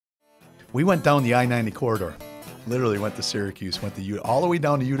We went down the I-90 corridor, literally went to Syracuse, went to Utica, all the way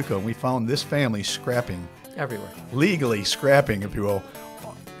down to Utica, and we found this family scrapping. Everywhere. Legally scrapping, if you will.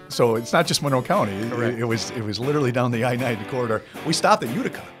 So it's not just Monroe County. It was literally down the I-90 corridor. We stopped at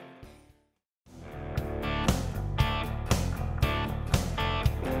Utica.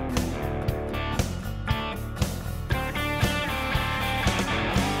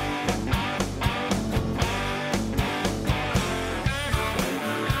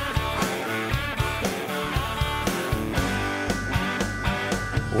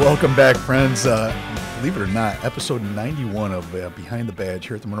 Welcome back, friends. Believe it or not, episode 91 of Behind the Badge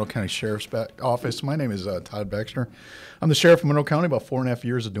here at the Monroe County Sheriff's Office. My name is Todd Baxter. I'm the sheriff of Monroe County, about 4.5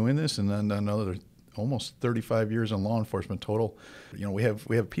 years of doing this, and then another almost 35 years in law enforcement total. You know, we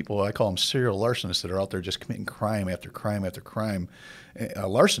have people, I call them serial larcenists, that are out there just committing crime after crime after crime,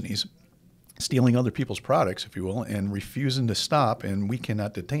 larcenies, stealing other people's products, if you will, and refusing to stop, and we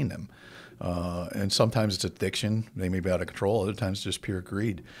cannot detain them. And sometimes it's addiction. They may be out of control. Other times it's just pure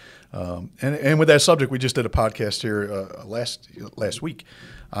greed. And with that subject, we just did a podcast here last week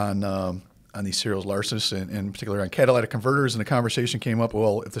on these serial larcenists, and in particular on catalytic converters. And the conversation came up,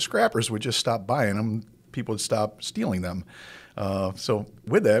 well, if the scrappers would just stop buying them, people would stop stealing them. So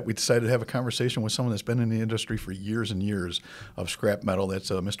with that, we decided to have a conversation with someone that's been in the industry for years and years of scrap metal.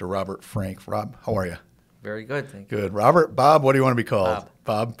 That's Mr. Robert Frank. Rob, how are you? Very good, thank you. Good. Robert, Bob, what do you want to be called?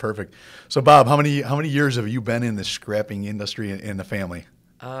 Bob, perfect. So, Bob, how many years have you been in the scrapping industry in the family?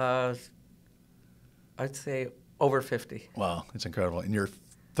 I'd say over 50. Wow, it's incredible. And you're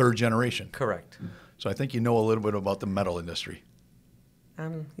third generation. Correct. So I think you know a little bit about the metal industry.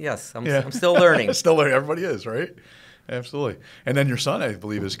 Yes, I'm still learning. Still learning. Everybody is, right? Absolutely. And then your son, I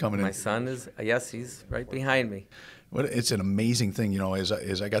believe, is coming in. My son is, yes, he's right behind me. Well, it's an amazing thing, you know, as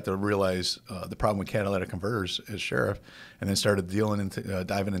I got to realize the problem with catalytic converters as sheriff, and then started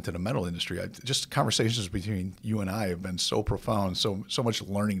diving into the metal industry. Just conversations between you and I have been so profound, so much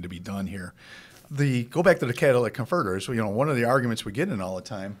learning to be done here. Go back to the catalytic converters. You know, one of the arguments we get in all the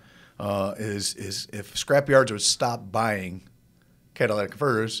time is if scrapyards would stop buying catalytic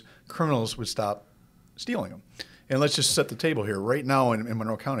converters, criminals would stop stealing them. And let's just set the table here. Right now in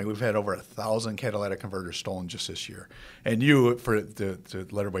Monroe County, we've had over 1,000 catalytic converters stolen just this year. And you, to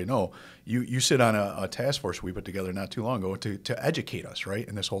let everybody know, you sit on a task force we put together not too long ago to educate us, right,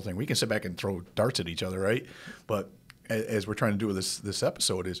 in this whole thing. We can sit back and throw darts at each other, right? But as we're trying to do with this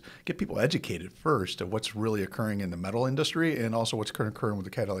episode is get people educated first of what's really occurring in the metal industry and also what's occurring with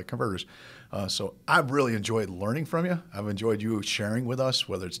the catalytic converters. So I've really enjoyed learning from you. I've enjoyed you sharing with us,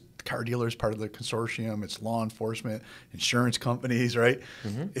 whether it's car dealers, part of the consortium, it's law enforcement, insurance companies, right?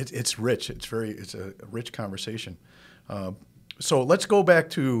 Mm-hmm. It's rich. It's a rich conversation. So let's go back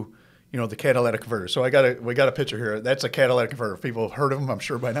to the catalytic converter. So we got a picture here. That's a catalytic converter. People have heard of them, I'm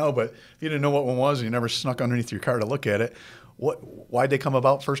sure by now, but if you didn't know what one was and you never snuck underneath your car to look at it, why'd they come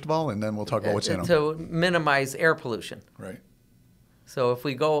about first of all, and then we'll talk about what's in them. To minimize air pollution. Right. So if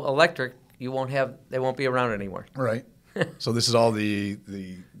we go electric, they won't be around anymore. Right. So this is all the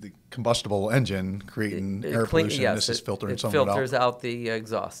combustible engine creating air pollution. Yes, this is filtering some of it out. It filters out the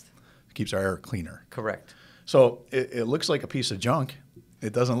exhaust. It keeps our air cleaner. Correct. So it looks like a piece of junk.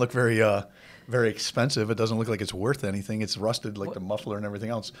 It doesn't look very expensive. It doesn't look like it's worth anything. It's rusted like the muffler and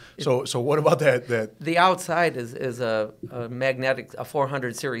everything else. So what about that? The outside is a magnetic, a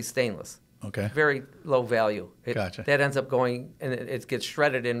 400 series stainless. Okay. Very low value. Gotcha. That ends up going, and it gets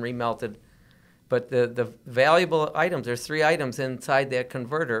shredded and remelted. But the valuable items, there's 3 items inside that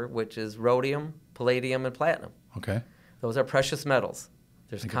converter, which is rhodium, palladium, and platinum. Okay. Those are precious metals.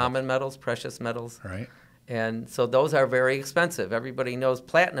 There's common metals, precious metals. Right. And so those are very expensive. Everybody knows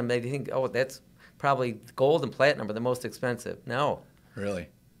platinum. They think, oh, that's probably gold and platinum are the most expensive. No. Really?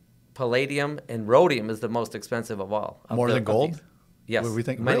 Palladium and rhodium is the most expensive of all. More than gold? Yes. What we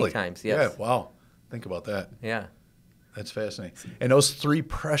think? Many really? times, yes. Yeah, wow. Think about that. Yeah. That's fascinating. And those 3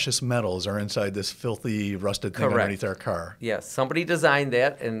 precious metals are inside this filthy, rusted thing underneath our car. Yes. Somebody designed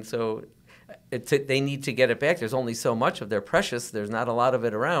that, and so they need to get it back. There's only so much of their precious. There's not a lot of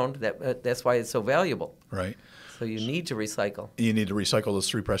it around. That's why it's so valuable. Right. So you need to recycle. You need to recycle those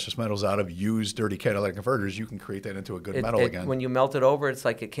 3 precious metals out of used, dirty catalytic converters. You can create that into a good metal again. When you melt it over, it's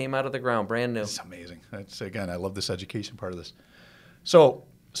like it came out of the ground, brand new. It's amazing. Again, I love this education part of this. So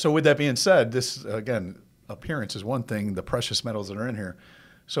with that being said, this, again, appearance is one thing, the precious metals that are in here.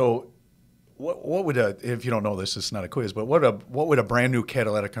 So what would if you don't know this, it's not a quiz, but what would a brand new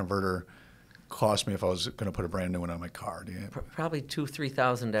catalytic converter cost me if I was going to put a brand new one on my car? Probably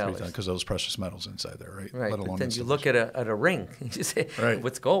 $2,000-$3,000 because of those precious metals inside there, right? Right. Let alone but then you look at a ring. You say, right.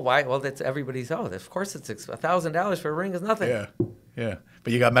 What's gold? Why? Well, that's everybody's. Of course it's $1,000 for a ring is nothing. Yeah. Yeah.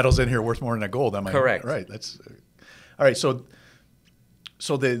 But you got metals in here worth more than that gold. Am I Correct. Right. That's all right. So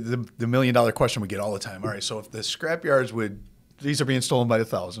the $1 million question we get all the time. All right. So if the scrapyards these are being stolen by the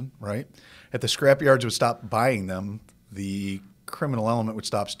thousand, right? If the scrapyards would stop buying them, the criminal element would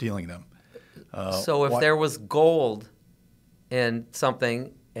stop stealing them. So if there was gold in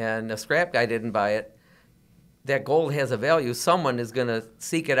something and a scrap guy didn't buy it, that gold has a value. Someone is going to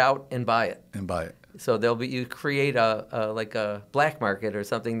seek it out and buy it. So you create like a black market or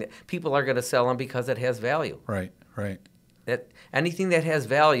something that people are going to sell them because it has value. Right. That anything that has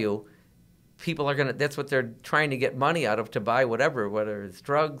value, people are going to. That's what they're trying to get money out of to buy whatever, whether it's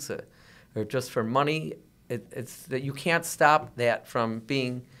drugs or just for money. It's that you can't stop that from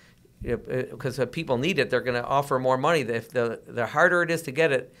being. Because if people need it, they're going to offer more money. If the harder it is to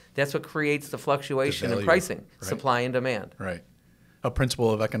get it, that's what creates the fluctuation in pricing, supply and demand. Right. A principle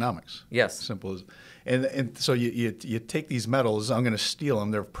of economics. Yes. Simple as, and so you take these metals. I'm going to steal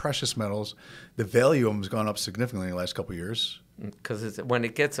them. They're precious metals. The value of them has gone up significantly in the last couple of years. Because when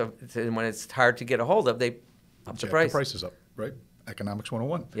it's hard to get a hold of, they up the price. The price is up. Right. Economics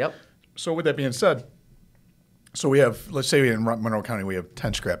 101. Yep. So with that being said. So we have, let's say in Monroe County, we have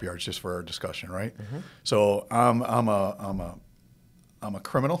 10 scrap yards just for our discussion, right? Mm-hmm. So I'm a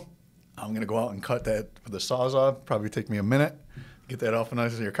criminal. I'm going to go out and cut that with the Sawzall. Probably take me a minute. Get that off and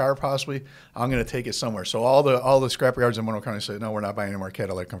in your car, possibly. I'm going to take it somewhere. So all the scrap yards in Monroe County say, no, we're not buying any more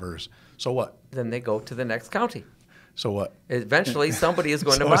catalytic converters. So what? Then they go to the next county. So what? Eventually, somebody is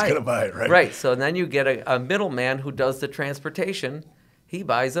going to buy it. Someone's going to buy it, right? Right. So then you get a middleman who does the transportation. He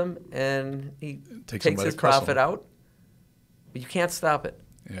buys them and he takes his profit out. But you can't stop it.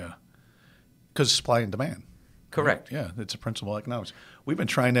 Yeah. Because supply and demand. Correct. Right? Yeah, it's a principle of economics. We've been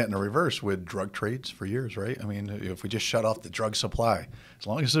trying that in the reverse with drug trades for years, right? I mean, if we just shut off the drug supply, as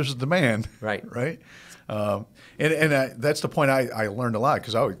long as there's a demand, right? And that's the point I learned a lot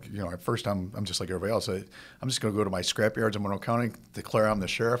because at first I'm just like everybody else. I'm just going to go to my scrap yards in Monroe County, declare I'm the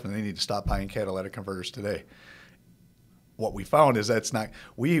sheriff, and they need to stop buying catalytic converters today. What we found is that's not.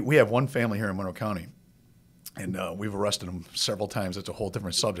 We have one family here in Monroe County, and we've arrested them several times. It's a whole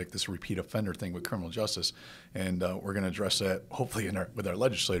different subject, this repeat offender thing with criminal justice, and we're going to address that hopefully with our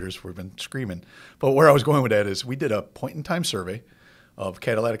legislators. We've been screaming. But where I was going with that is we did a point-in-time survey of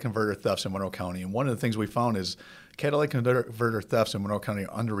catalytic converter thefts in Monroe County, and one of the things we found is catalytic converter thefts in Monroe County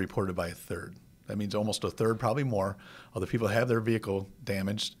are underreported by a third. That means almost a third, probably more, of the people that have their vehicle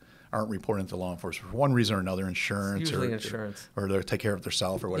damaged aren't reporting to law enforcement for one reason or another, insurance, or they take care of it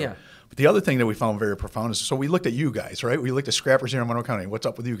themselves or whatever. Yeah. But the other thing that we found very profound is, so we looked at you guys, right? We looked at scrappers here in Monroe County. What's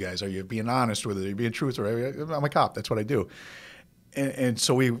up with you guys? Are you being honest with it? Are you being truthful? I'm a cop. That's what I do. And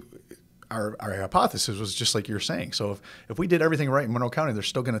so our hypothesis was just like you're saying. So if we did everything right in Monroe County, they're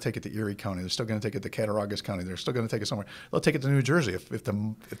still going to take it to Erie County. They're still going to take it to Cattaraugus County. They're still going to take it somewhere. They'll take it to New Jersey. If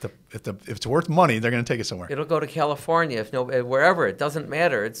it's worth money, they're going to take it somewhere. It'll go to California, wherever. It doesn't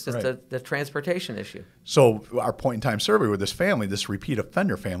matter. It's just the transportation issue. So our point-in-time survey with this family, this repeat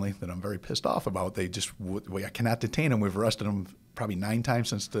offender family that I'm very pissed off about, I cannot detain them. We've arrested them probably 9 times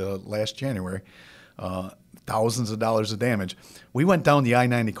since the last January. Thousands of dollars of damage. We went down the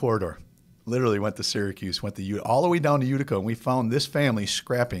I-90 corridor. Literally went to Syracuse, went to all the way down to Utica, and we found this family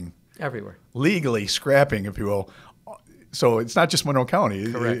scrapping everywhere, legally scrapping, if you will. So it's not just Monroe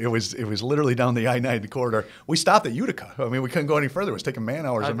County. Correct. It was literally down the I-90 corridor. We stopped at Utica. I mean, we couldn't go any further. It was taking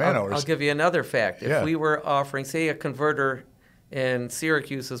man-hours and man-hours. I'll give you another fact. If we were offering, say, a converter in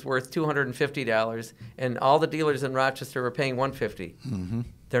Syracuse is worth $250, and all the dealers in Rochester were paying $150, mm-hmm.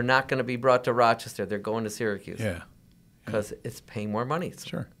 They're not going to be brought to Rochester. They're going to Syracuse. Yeah. Because it's paying more money.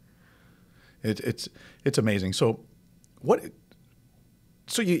 Sure. It's amazing. So what?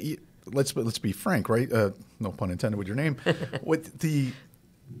 So let's be frank, right? No pun intended with your name.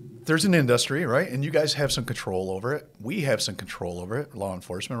 There's an industry, right? And you guys have some control over it. We have some control over it, law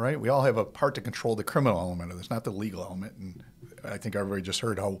enforcement, right? We all have a part to control the criminal element of this, not the legal element. And I think everybody just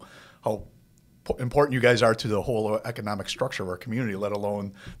heard how important you guys are to the whole economic structure of our community, let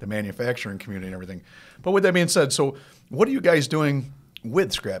alone the manufacturing community and everything. But with that being said, so what are you guys doing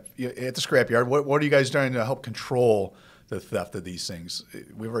with scrap at the scrapyard? What are you guys doing to help control the theft of these things?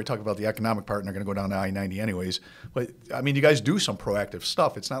 We've already talked about the economic part, and they're going to go down to I-90 anyways. But I mean, you guys do some proactive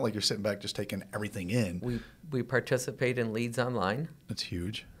stuff. It's not like you're sitting back just taking everything in. We participate in leads online. That's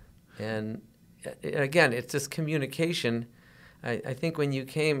huge. And again, it's just communication. I think when you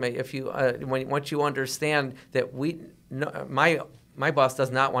came, once you understand that my boss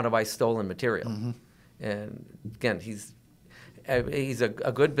does not want to buy stolen material, mm-hmm. and again, he's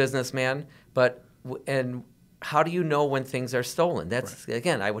a good businessman, and how do you know when things are stolen? That's right.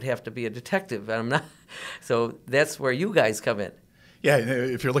 Again, I would have to be a detective, and I'm not. So that's where you guys come in. Yeah,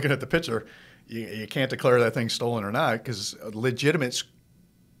 if you're looking at the picture, you can't declare that thing stolen or not because legitimate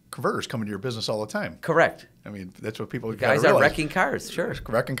converters come into your business all the time. Correct. I mean, that's what people guys are wrecking cars. Sure,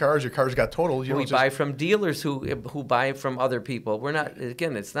 wrecking cars. Your cars got totaled. We buy from dealers who buy from other people. We're not.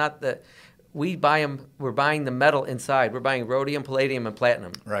 Again, it's not that we buy them. We're buying the metal inside. We're buying rhodium, palladium, and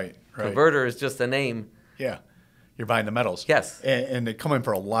platinum. Right. Converter is just a name. Yeah. You're buying the metals. Yes. And they come in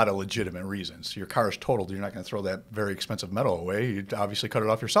for a lot of legitimate reasons. Your car is totaled. You're not going to throw that very expensive metal away. You'd obviously cut it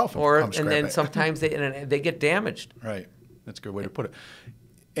off yourself and then sometimes they get damaged. Right. That's a good way to put it.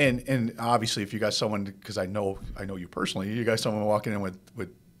 And obviously, if you got someone, because I know you personally, you got someone walking in with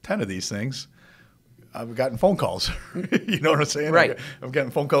 10 of these things, I've gotten phone calls. You know what I'm saying? Right. I'm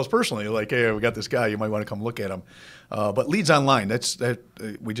getting phone calls personally, like, hey, we got this guy. You might want to come look at him. But leads online,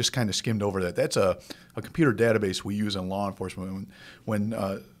 we just kind of skimmed over that. That's a computer database we use in law enforcement. When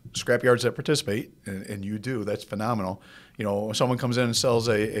scrapyards that participate, and you do, that's phenomenal. You know, when someone comes in and sells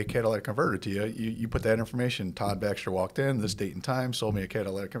a catalytic converter to you, you put that information. Todd Baxter walked in, this date and time, sold me a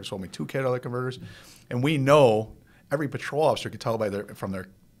catalytic converter, sold me 2 catalytic converters. And we know, every patrol officer can tell from their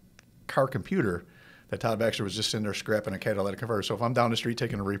car computer that Todd Baxter was just in there scrapping a catalytic converter. So if I'm down the street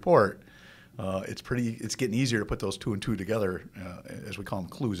taking a report, it's getting easier to put those 2 and 2 together, as we call them,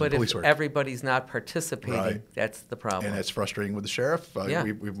 clues in police work. But if everybody's not participating, right, that's the problem. And that's frustrating with the sheriff. Yeah.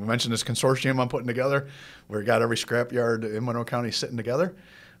 We mentioned this consortium I'm putting together. We've got every scrapyard in Monroe County sitting together,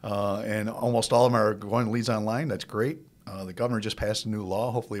 and almost all of them are going leads online. That's great. The governor just passed a new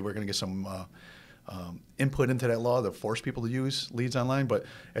law. Hopefully we're going to get some input into that law that force people to use leads online. But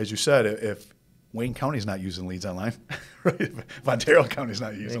as you said, if Wayne County's not using leads online, right? If Ontario County's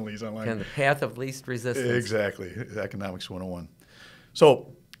not using leads online. And the path of least resistance. Exactly. Economics 101.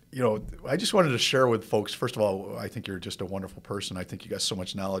 So, you know, I just wanted to share with folks, first of all, I think you're just a wonderful person. I think you got so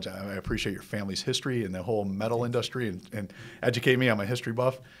much knowledge. I appreciate your family's history and the whole metal industry and educate me. I'm a history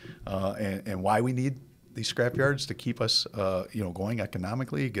buff, and why we need these scrapyards to keep us, going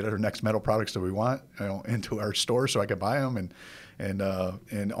economically, get our next metal products that we want, into our store so I can buy them,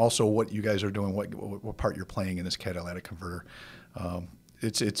 and also what you guys are doing, what part you're playing in this catalytic converter.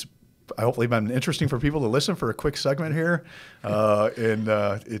 It's hopefully been interesting for people to listen for a quick segment here,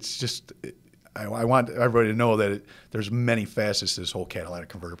 it's just. I want everybody to know that there's many facets to this whole catalytic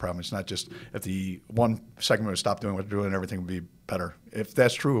converter problem. It's not just if the one segment would stop doing what they're doing, everything would be better. If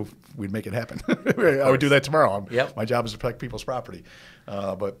that's true, we'd make it happen. I would do that tomorrow. Yep. My job is to protect people's property.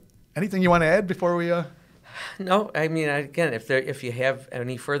 But anything you want to add before we? No, I mean, again, if you have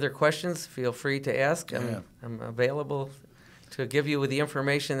any further questions, feel free to ask. I'm available to give you the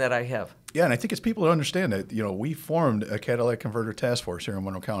information that I have. Yeah, and I think it's people to understand that, we formed a catalytic converter task force here in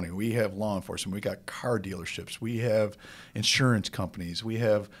Monroe County. We have law enforcement. We got car dealerships. We have insurance companies. We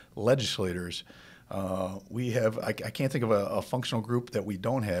have legislators. We have, I can't think of a functional group that we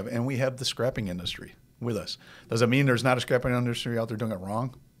don't have, and we have the scrapping industry with us. Does it mean there's not a scrapping industry out there doing it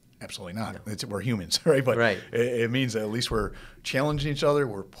wrong? Absolutely not. No. We're humans, right? But right. It means that at least we're challenging each other.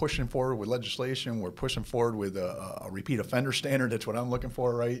 We're pushing forward with legislation. We're pushing forward with a repeat offender standard. That's what I'm looking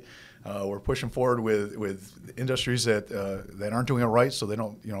for, right? We're pushing forward with industries that aren't doing it right, so they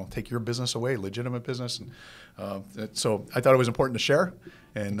don't take your business away, legitimate business. And so I thought it was important to share,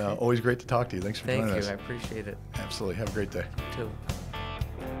 and always great to talk to you. Thanks for joining us. Thank you. I appreciate it. Absolutely. Have a great day. You too.